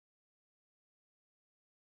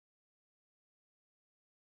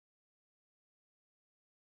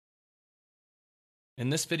In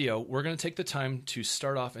this video, we're going to take the time to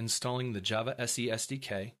start off installing the Java SE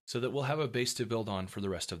SDK so that we'll have a base to build on for the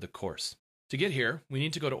rest of the course. To get here, we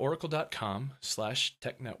need to go to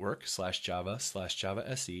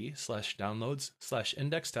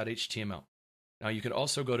oracle.com/technetwork/java/se/downloads/index.html. Now you can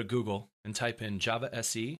also go to Google and type in Java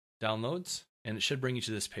SE downloads, and it should bring you to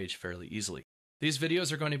this page fairly easily. These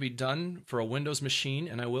videos are going to be done for a Windows machine,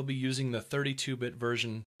 and I will be using the 32-bit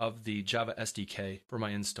version of the Java SDK for my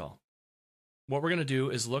install. What we're going to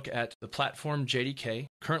do is look at the platform JDK.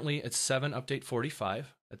 Currently, it's 7 update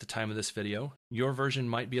 45 at the time of this video. Your version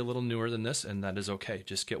might be a little newer than this, and that is okay.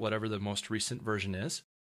 Just get whatever the most recent version is.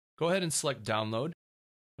 Go ahead and select download.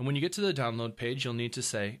 And when you get to the download page, you'll need to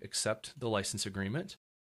say accept the license agreement,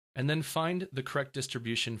 and then find the correct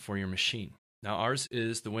distribution for your machine. Now, ours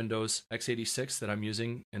is the Windows x86 that I'm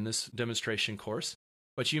using in this demonstration course,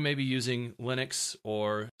 but you may be using Linux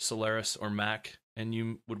or Solaris or Mac, and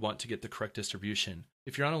you would want to get the correct distribution.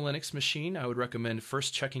 If you're on a Linux machine, I would recommend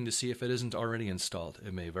first checking to see if it isn't already installed.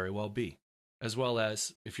 It may very well be. As well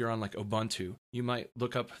as, if you're on like Ubuntu, you might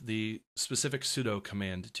look up the specific sudo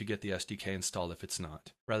command to get the SDK installed if it's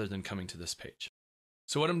not, rather than coming to this page.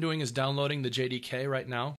 So what I'm doing is downloading the JDK right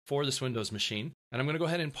now for this Windows machine, and I'm going to go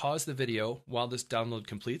ahead and pause the video while this download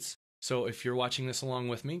completes. So if you're watching this along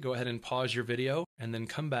with me, go ahead and pause your video and then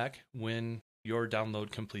come back when your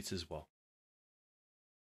download completes as well.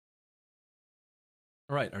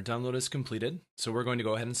 All right, our download is completed, so we're going to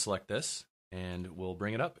go ahead and select this, and we'll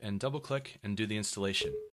bring it up and double-click and do the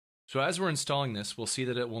installation. So as we're installing this, we'll see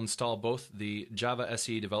that it will install both the Java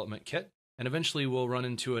SE development kit, and eventually we'll run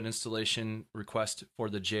into an installation request for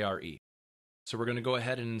the JRE. So we're going to go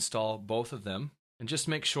ahead and install both of them, and just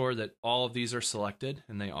make sure that all of these are selected,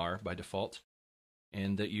 and they are by default,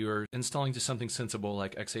 and that you're installing to something sensible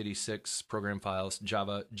like x86 program files,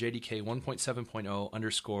 Java JDK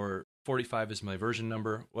 1.7.0 _45 is my version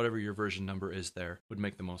number. Whatever your version number is there would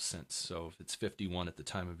make the most sense. So if it's 51 at the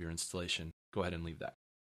time of your installation, go ahead and leave that.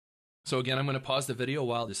 So again, I'm going to pause the video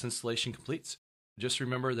while this installation completes. Just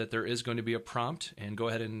remember that there is going to be a prompt, and go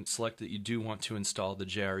ahead and select that you do want to install the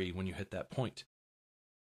JRE when you hit that point.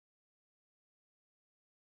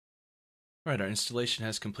 All right, our installation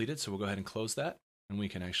has completed, so we'll go ahead and close that, and we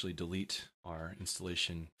can actually delete our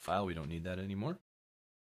installation file. We don't need that anymore.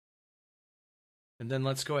 And then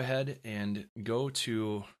let's go ahead and go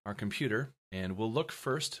to our computer, and we'll look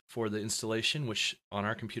first for the installation, which on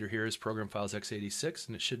our computer here is Program Files x86,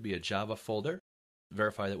 and it should be a Java folder.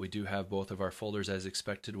 Verify that we do have both of our folders as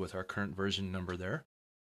expected with our current version number there.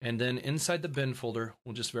 And then inside the bin folder,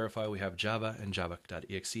 we'll just verify we have Java and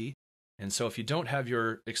java.exe. And so if you don't have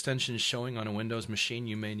your extensions showing on a Windows machine,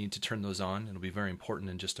 you may need to turn those on. It'll be very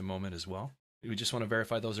important in just a moment as well. We just want to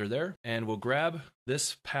verify those are there, and we'll grab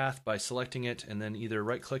this path by selecting it and then either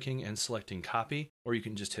right-clicking and selecting copy, or you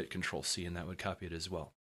can just hit Control-C and that would copy it as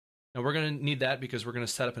well. Now we're going to need that because we're going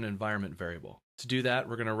to set up an environment variable. To do that,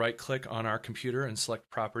 we're going to right-click on our computer and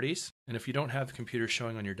select Properties, and if you don't have the computer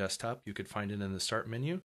showing on your desktop, you could find it in the Start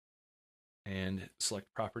menu and select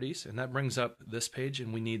Properties, and that brings up this page,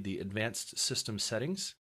 and we need the Advanced System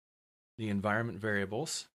Settings, the Environment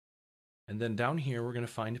Variables, and then down here we're going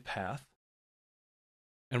to find Path,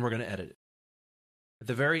 and we're going to edit it. At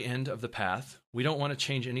the very end of the path, we don't want to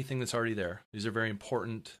change anything that's already there. These are very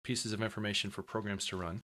important pieces of information for programs to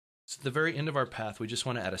run. So at the very end of our path, we just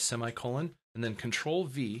want to add a semicolon and then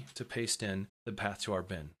Control-V to paste in the path to our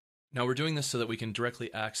bin. Now we're doing this so that we can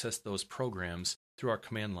directly access those programs through our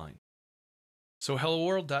command line. So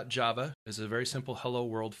helloworld.java is a very simple hello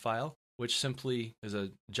world file, which simply is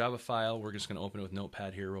a Java file. We're just going to open it with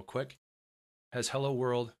Notepad here real quick. It has hello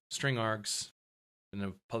world, string args, and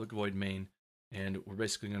a public void main, and we're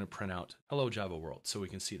basically going to print out hello Java world so we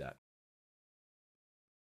can see that.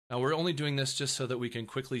 Now we're only doing this just so that we can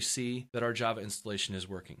quickly see that our Java installation is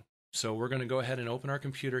working. So we're going to go ahead and open our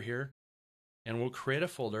computer here, and we'll create a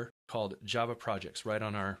folder called Java Projects right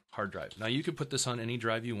on our hard drive. Now you could put this on any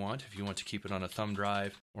drive you want. If you want to keep it on a thumb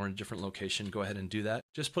drive or in a different location, go ahead and do that.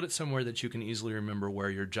 Just put it somewhere that you can easily remember where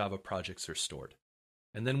your Java projects are stored.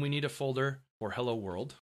 And then we need a folder for Hello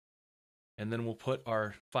World, and then we'll put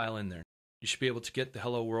our file in there. You should be able to get the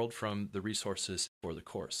Hello World from the resources for the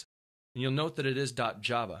course. And you'll note that it is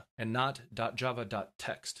 .java and not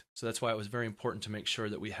 .java.text. So that's why it was very important to make sure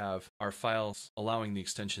that we have our files allowing the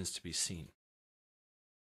extensions to be seen.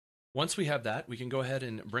 Once we have that, we can go ahead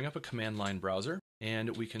and bring up a command line browser,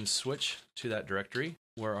 and we can switch to that directory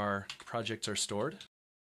where our projects are stored.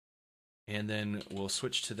 And then we'll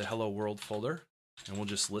switch to the Hello World folder, and we'll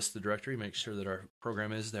just list the directory, make sure that our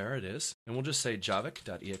program is there. It is. And we'll just say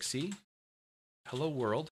javac.exe, hello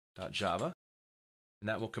world.java, And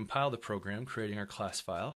that will compile the program, creating our class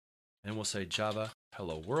file. And we'll say Java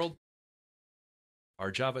hello world.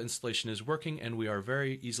 Our Java installation is working, and we are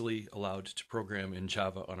very easily allowed to program in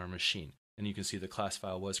Java on our machine. And you can see the class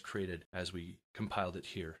file was created as we compiled it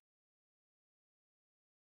here